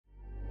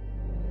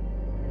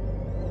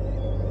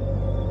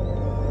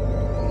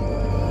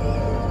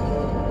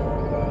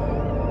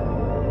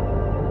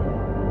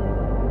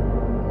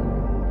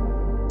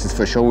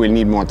for sure we'll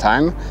need more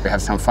time. We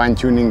have some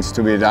fine-tunings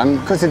to be done,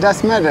 because it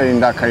does matter in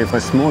Dakar if a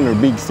small or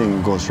big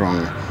thing goes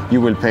wrong. You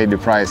will pay the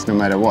price no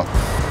matter what.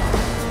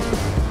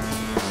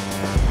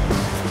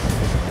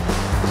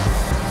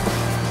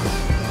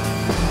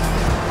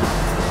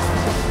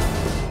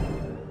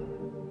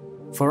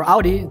 For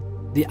Audi,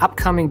 the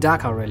upcoming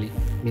Dakar Rally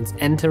means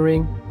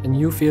entering a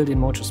new field in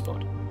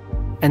motorsport.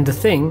 And the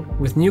thing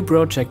with new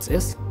projects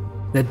is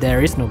that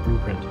there is no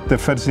blueprint. The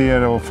first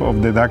year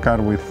of the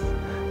Dakar, with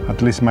at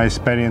least my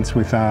experience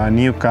with a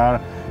new car,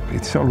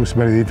 it's always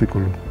very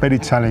difficult, very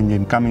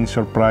challenging, coming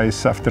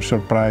surprise after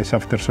surprise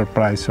after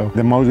surprise. So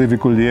the most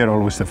difficult year,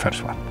 always the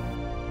first one.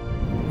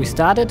 We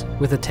started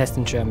with a test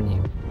in Germany.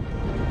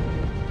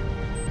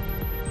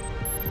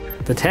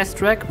 The test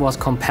track was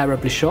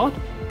comparably short,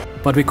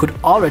 but we could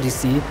already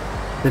see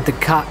that the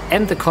car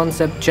and the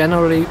concept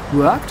generally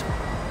worked,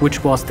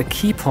 which was the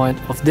key point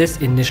of this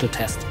initial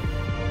test.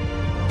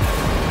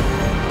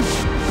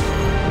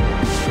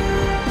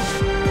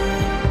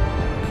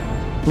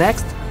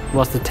 Next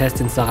was the test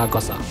in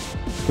Zaragoza,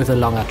 with a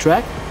longer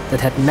track that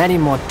had many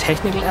more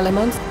technical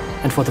elements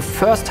and for the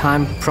first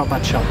time proper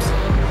jumps.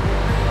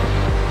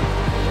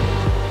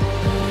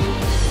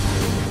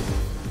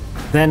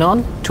 Then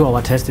on to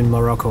our test in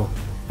Morocco,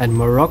 and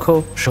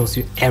Morocco shows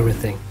you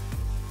everything.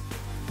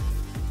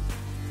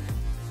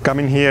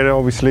 Coming here,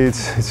 obviously,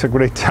 it's a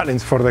great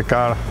challenge for the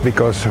car,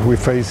 because we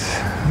face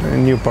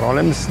new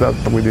problems that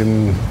we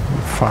didn't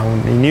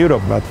find in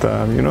Europe. But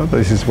you know,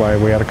 this is why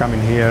we are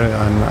coming here,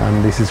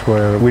 and this is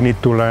where we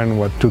need to learn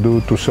what to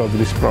do to solve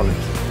these problems.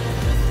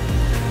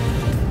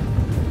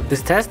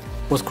 This test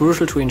was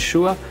crucial to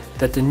ensure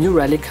that the new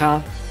rally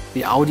car,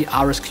 the Audi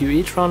RS Q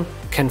e-tron,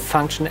 can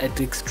function at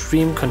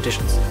extreme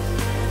conditions.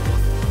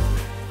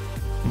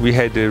 We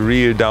had a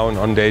real down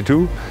on day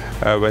 2,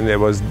 when there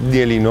was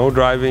nearly no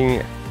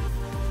driving.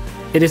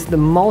 It is the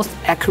most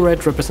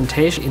accurate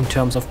representation in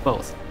terms of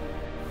both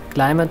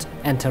climate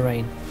and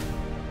terrain.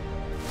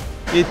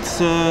 It's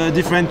a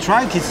different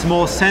track, it's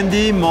more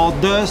sandy, more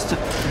dust,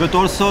 but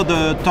also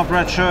the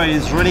temperature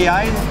is really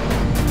high.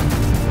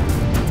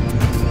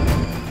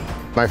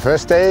 My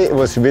first day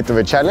was a bit of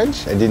a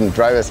challenge. I didn't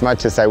drive as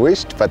much as I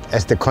wished, but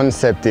as the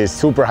concept is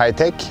super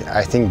high-tech,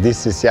 I think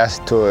this is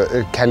just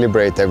to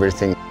calibrate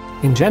everything.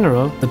 In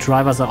general, the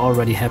drivers are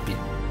already happy.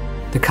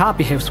 The car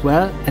behaves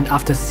well, and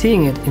after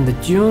seeing it in the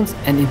dunes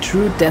and in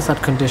true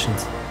desert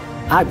conditions,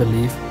 I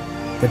believe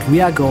that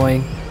we are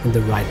going in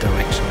the right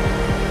direction.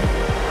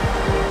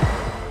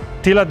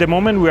 Till at the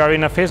moment, we are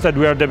in a phase that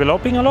we are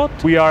developing a lot.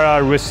 We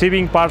are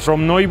receiving parts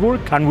from Neuburg,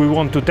 and we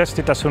want to test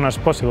it as soon as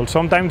possible.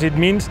 Sometimes it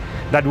means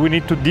that we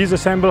need to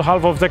disassemble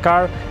half of the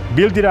car,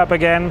 build it up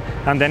again,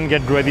 and then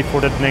get ready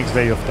for the next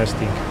day of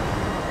testing.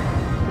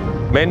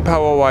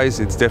 Manpower-wise,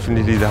 it's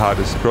definitely the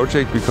hardest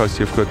project, because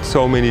you've got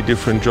so many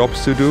different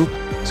jobs to do.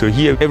 So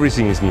here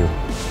everything is new,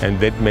 and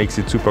that makes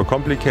it super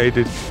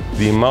complicated.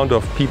 The amount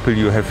of people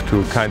you have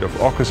to kind of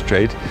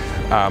orchestrate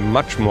are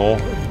much more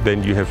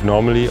than you have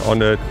normally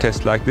on a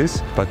test like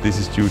this, but this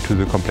is due to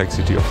the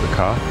complexity of the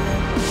car.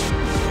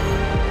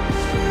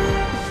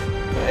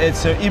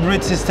 It's a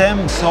hybrid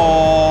system,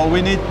 so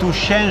we need to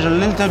change a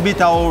little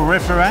bit our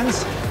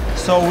reference.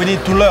 So we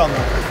need to learn,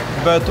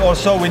 but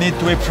also we need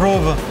to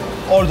improve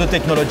all the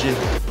technology.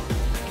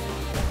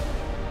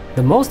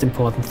 The most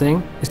important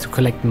thing is to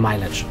collect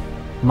mileage.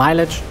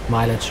 Mileage,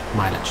 mileage,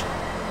 mileage.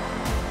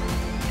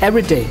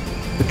 Every day,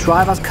 the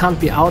drivers can't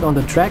be out on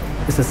the track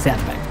is a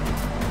setback.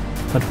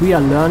 But we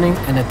are learning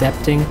and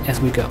adapting as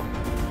we go.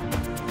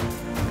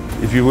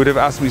 If you would have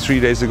asked me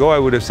 3 days ago, I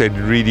would have said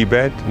really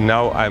bad.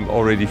 Now I'm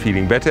already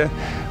feeling better.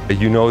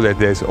 You know that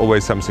there's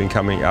always something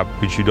coming up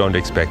which you don't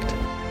expect.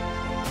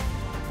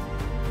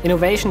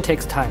 Innovation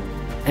takes time,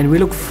 and we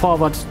look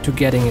forward to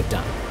getting it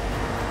done.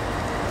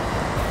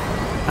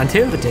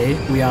 Until the day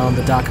we are on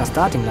the Dakar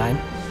starting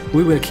line,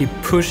 we will keep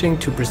pushing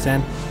to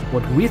present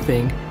what we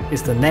think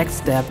is the next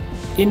step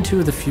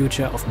into the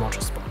future of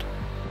motorsport.